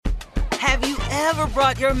Have you ever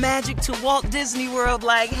brought your magic to Walt Disney World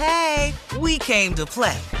like, hey, we came to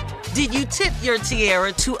play? Did you tip your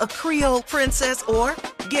tiara to a Creole princess or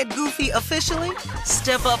get goofy officially?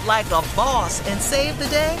 Step up like a boss and save the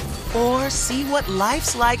day? Or see what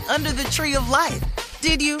life's like under the tree of life?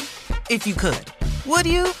 Did you? If you could. Would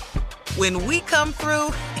you? When we come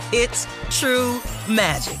through, it's true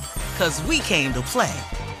magic. 'Cause we came to play.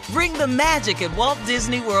 Bring the magic at Walt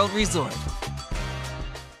Disney World Resort.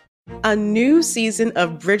 A new season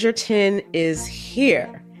of Bridgerton is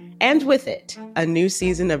here. And with it, a new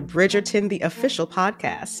season of Bridgerton, the official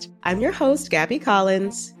podcast. I'm your host, Gabby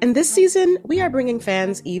Collins, and this season, we are bringing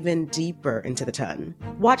fans even deeper into the ton.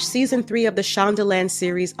 Watch season 3 of the Shondaland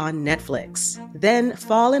series on Netflix. Then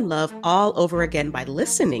fall in love all over again by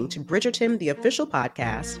listening to Bridgerton, the official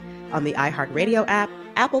podcast, on the iHeartRadio app,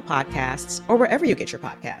 Apple Podcasts, or wherever you get your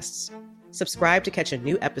podcasts. Subscribe to catch a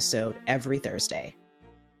new episode every Thursday.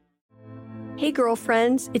 Hey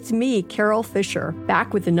girlfriends, it's me, Carol Fisher,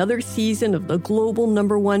 back with another season of the global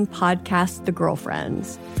 #1 podcast, The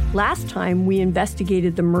Girlfriends. Last time, we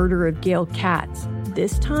investigated the murder of Gail Katz.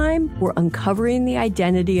 This time, we're uncovering the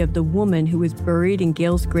identity of the woman who was buried in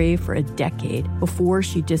Gail's grave for a decade before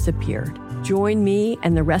she disappeared. Join me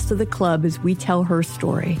and the rest of the club as we tell her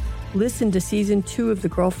story. Listen to Season 2 of The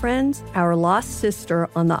Girlfriends, Our Lost Sister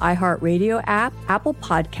on the iHeartRadio app, Apple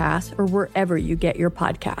Podcasts, or wherever you get your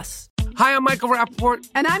podcasts. Hi, I'm Michael Rappaport.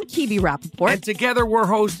 And I'm Kibi Rappaport. And together we're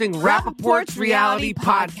hosting Rappaport's Reality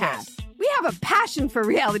Podcast. We have a passion for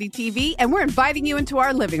reality TV, and we're inviting you into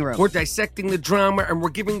our living room. We're dissecting the drama, and we're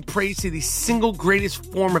giving praise to the single greatest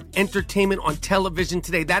form of entertainment on television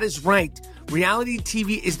today. That is right. Reality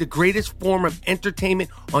TV is the greatest form of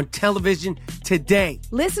entertainment on television today.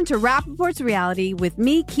 Listen to Rappaport's Reality with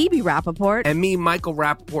me, Kibi Rappaport. And me, Michael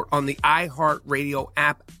Rappaport, on the iHeartRadio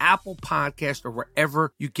app, Apple Podcast, or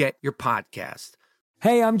wherever you get your podcast.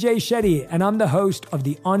 Hey, I'm Jay Shetty, and I'm the host of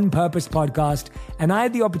the On Purpose podcast, and I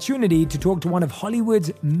had the opportunity to talk to one of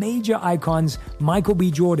Hollywood's major icons, Michael B.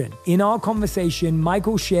 Jordan. In our conversation,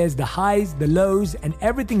 Michael shares the highs, the lows, and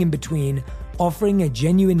everything in between, offering a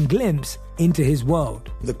genuine glimpse into his world.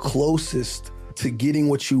 The closest to getting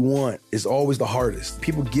what you want is always the hardest.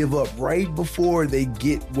 People give up right before they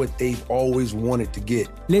get what they've always wanted to get.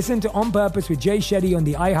 Listen to On Purpose with Jay Shetty on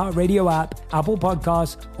the iHeartRadio app, Apple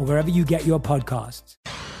Podcasts, or wherever you get your podcasts.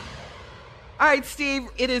 All right, Steve,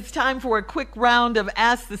 it is time for a quick round of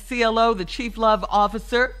Ask the CLO, the Chief Love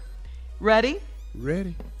Officer. Ready?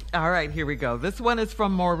 Ready. All right, here we go. This one is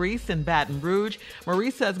from Maurice in Baton Rouge.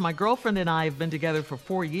 Maurice says, my girlfriend and I have been together for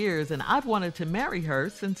 4 years, and I've wanted to marry her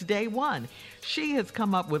since day one. She has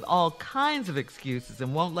come up with all kinds of excuses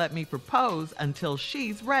and won't let me propose until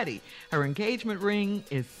she's ready. Her engagement ring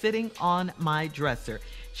is sitting on my dresser.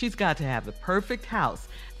 She's got to have the perfect house,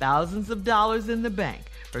 thousands of dollars in the bank,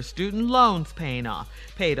 her student loans paid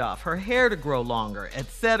off, her hair to grow longer,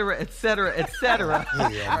 etc., etc., etc.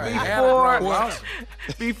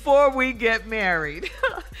 Before we get married.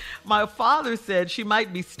 My father said she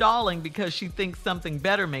might be stalling because she thinks something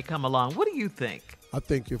better may come along. What do you think? I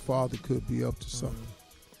think your father could be up to something.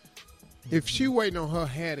 If she waiting on her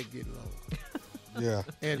hair to get long,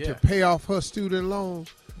 and to pay off her student loans,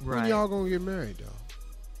 when y'all gonna get married, dog?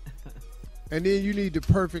 And then you need the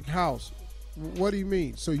perfect house. What do you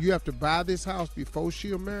mean? So you have to buy this house before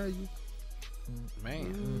she'll marry you?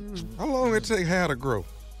 Man. How long it take hair to grow?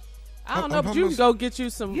 I don't know, but you can go get you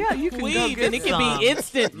some you can weave, go get and it can be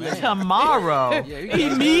instant tomorrow.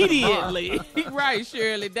 Immediately. Right,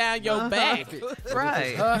 Shirley, down your back.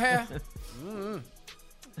 Right. Her hair.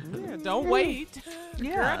 Yeah, don't wait.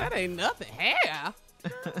 Yeah. Girl, that ain't nothing. Hair.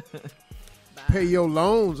 Pay your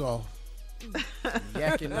loans off.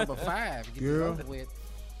 Yakking number 5. Get Girl. over with.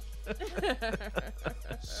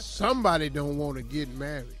 Somebody don't want to get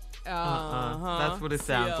married. That's what it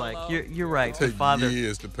sounds like. You're right. Take The father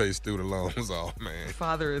years to pay student loans off, man.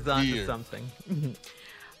 Father is onto something.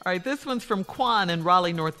 All right, this one's from Quan in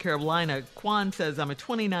Raleigh, North Carolina. Quan says, I'm a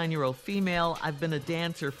 29-year-old female. I've been a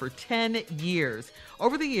dancer for 10 years.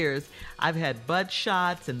 Over the years, I've had butt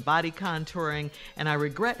shots and body contouring, and I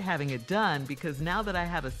regret having it done because now that I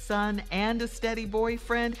have a son and a steady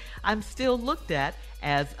boyfriend, I'm still looked at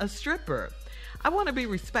as a stripper. I want to be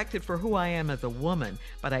respected for who I am as a woman,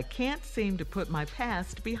 but I can't seem to put my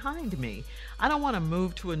past behind me. I don't want to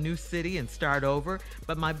move to a new city and start over,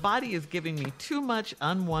 but my body is giving me too much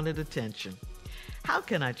unwanted attention. How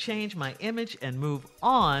can I change my image and move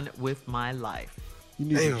on with my life? You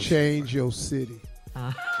need to change your city.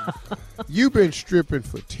 You've been stripping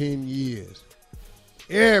for 10 years.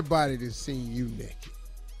 Everybody that's seen you naked.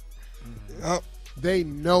 They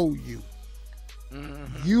know you.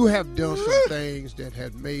 You have done some things that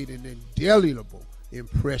have made an indelible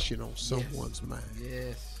impression on someone's mind.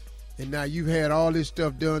 Yes. And now you've had all this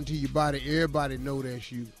stuff done to your body. Everybody know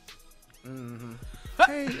that's you.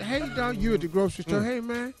 Hey, dog, you at the grocery store. Hey,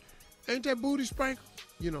 man, ain't that booty spanker?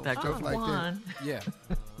 You know, stuff like that. Yeah.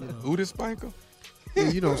 Booty spanker? Yeah,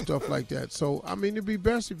 you know, stuff like that. So, I mean, it'd be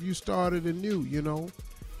best if you started anew, you know.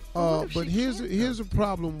 But here's a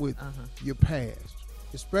problem with your past,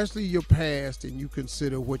 especially your past, and you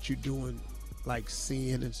consider what you're doing, like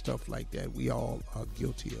sin and stuff like that. We all are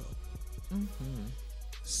guilty of.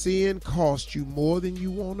 Sin costs you more than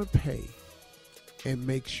you want to pay and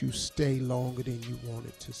makes you stay longer than you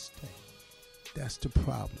wanted to stay. That's the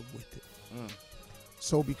problem with it.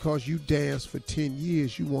 So because you danced for 10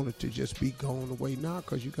 years, you want it to just be going away now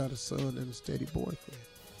because you got a son and a steady boyfriend.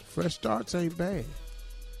 Fresh starts ain't bad.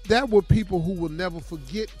 That were people who will never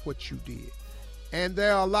forget what you did. And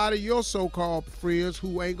there are a lot of your so-called friends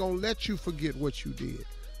who ain't going to let you forget what you did.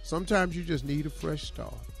 Sometimes you just need a fresh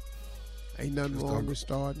start. Ain't nothing wrong with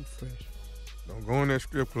starting fresh. Don't go in that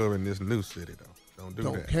strip club in this new city, though. Don't do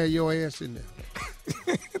that. Don't carry your ass in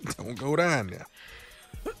there. Don't go down there.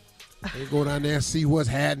 Don't go down there and see what's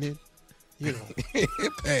happening. You know.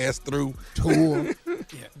 Pass through. Tour.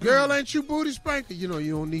 Girl, ain't you booty spanker? You know,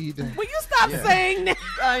 you don't need that. Will you stop saying that?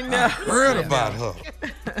 I know. I heard about her.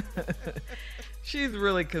 She's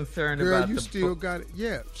really concerned Girl, about you the still got it.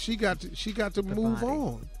 Yeah, she got to move body.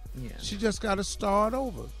 on. Yeah. She just got to start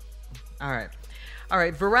over. All right.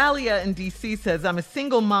 Veralia in D.C. says, I'm a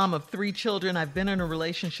single mom of 3 children. I've been in a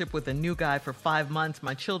relationship with a new guy for 5 months.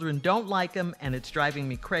 My children don't like him, and it's driving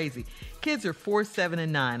me crazy. Kids are 4, 7,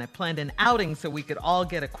 and 9. I planned an outing so we could all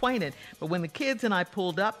get acquainted, but when the kids and I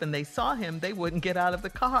pulled up and they saw him, they wouldn't get out of the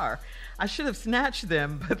car. I should have snatched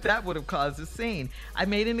them, but that would have caused a scene. I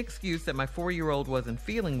made an excuse that my 4-year-old wasn't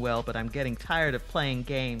feeling well, but I'm getting tired of playing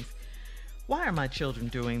games. Why are my children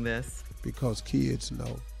doing this? Because kids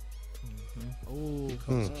know.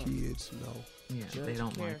 Because kids know. Yeah, they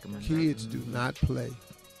don't like them. Kids do not play.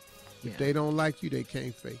 If they don't like you, they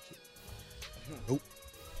can't fake it. Nope.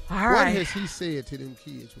 All right. What has he said to them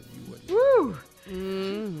kids when you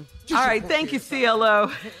wasn't? All right, thank you,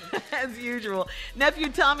 CLO. As usual. Nephew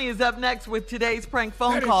Tommy is up next with today's prank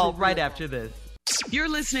phone call right after this. You're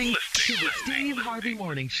listening to the Steve Harvey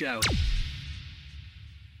Morning Show.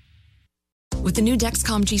 With the new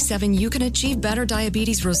Dexcom G7, you can achieve better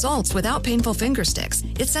diabetes results without painful finger sticks.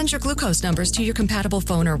 It sends your glucose numbers to your compatible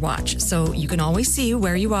phone or watch, so you can always see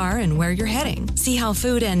where you are and where you're heading. See how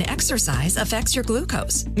food and exercise affects your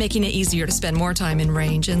glucose, making it easier to spend more time in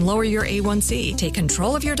range and lower your A1C. Take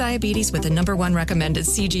control of your diabetes with the #1 recommended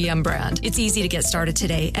CGM brand. It's easy to get started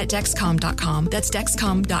today at Dexcom.com. That's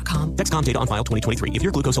Dexcom.com. Dexcom data on file 2023. If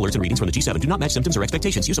your glucose alerts and readings from the G7 do not match symptoms or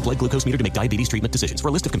expectations, use a blood glucose meter to make diabetes treatment decisions. For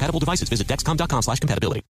a list of compatible devices, visit Dexcom.com/compatibility.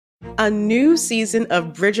 A new season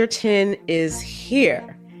of Bridgerton is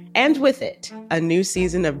here. And with it, a new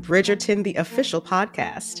season of Bridgerton, the official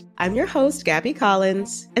podcast. I'm your host, Gabby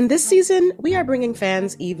Collins. And this season, we are bringing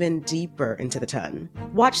fans even deeper into the ton.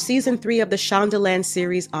 Watch season 3 of the Shondaland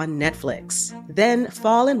series on Netflix. Then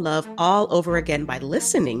fall in love all over again by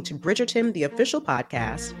listening to Bridgerton, the official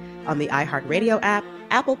podcast on the iHeartRadio app,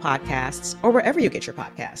 Apple Podcasts, or wherever you get your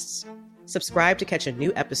podcasts. Subscribe to catch a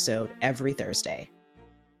new episode every Thursday.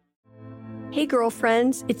 Hey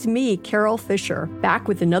girlfriends, it's me, Carol Fisher, back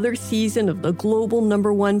with another season of the global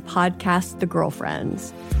 #1 podcast, The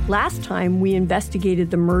Girlfriends. Last time, we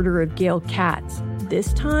investigated the murder of Gail Katz.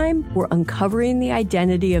 This time, we're uncovering the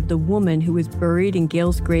identity of the woman who was buried in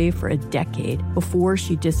Gail's grave for a decade before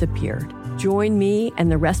she disappeared. Join me and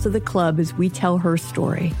the rest of the club as we tell her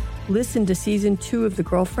story. Listen to Season 2 of The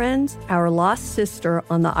Girlfriends, Our Lost Sister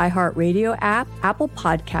on the iHeartRadio app, Apple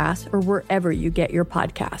Podcasts, or wherever you get your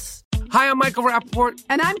podcasts. Hi, I'm Michael Rappaport.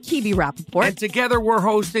 And I'm Kibi Rappaport. And together we're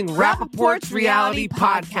hosting Rappaport's Reality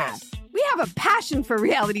Podcast. We have a passion for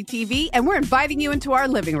reality TV, and we're inviting you into our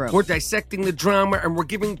living room. We're dissecting the drama, and we're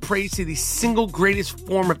giving praise to the single greatest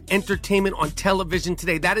form of entertainment on television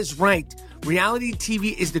today. That is right. Reality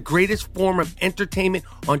TV is the greatest form of entertainment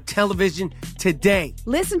on television today.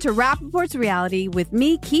 Listen to Rappaport's Reality with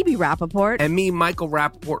me, Kibi Rappaport. And me, Michael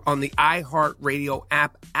Rappaport, on the iHeartRadio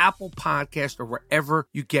app, Apple Podcast, or wherever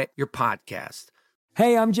you get your podcast.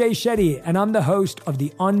 Hey, I'm Jay Shetty, and I'm the host of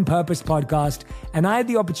the On Purpose podcast, and I had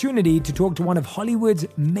the opportunity to talk to one of Hollywood's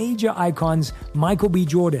major icons, Michael B.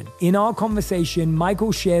 Jordan. In our conversation,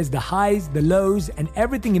 Michael shares the highs, the lows, and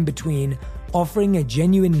everything in between, offering a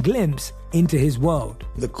genuine glimpse into his world.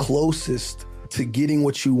 The closest to getting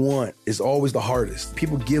what you want is always the hardest.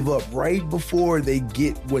 People give up right before they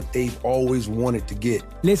get what they've always wanted to get.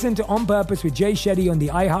 Listen to On Purpose with Jay Shetty on the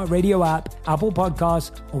iHeartRadio app, Apple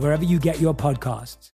Podcasts, or wherever you get your podcasts.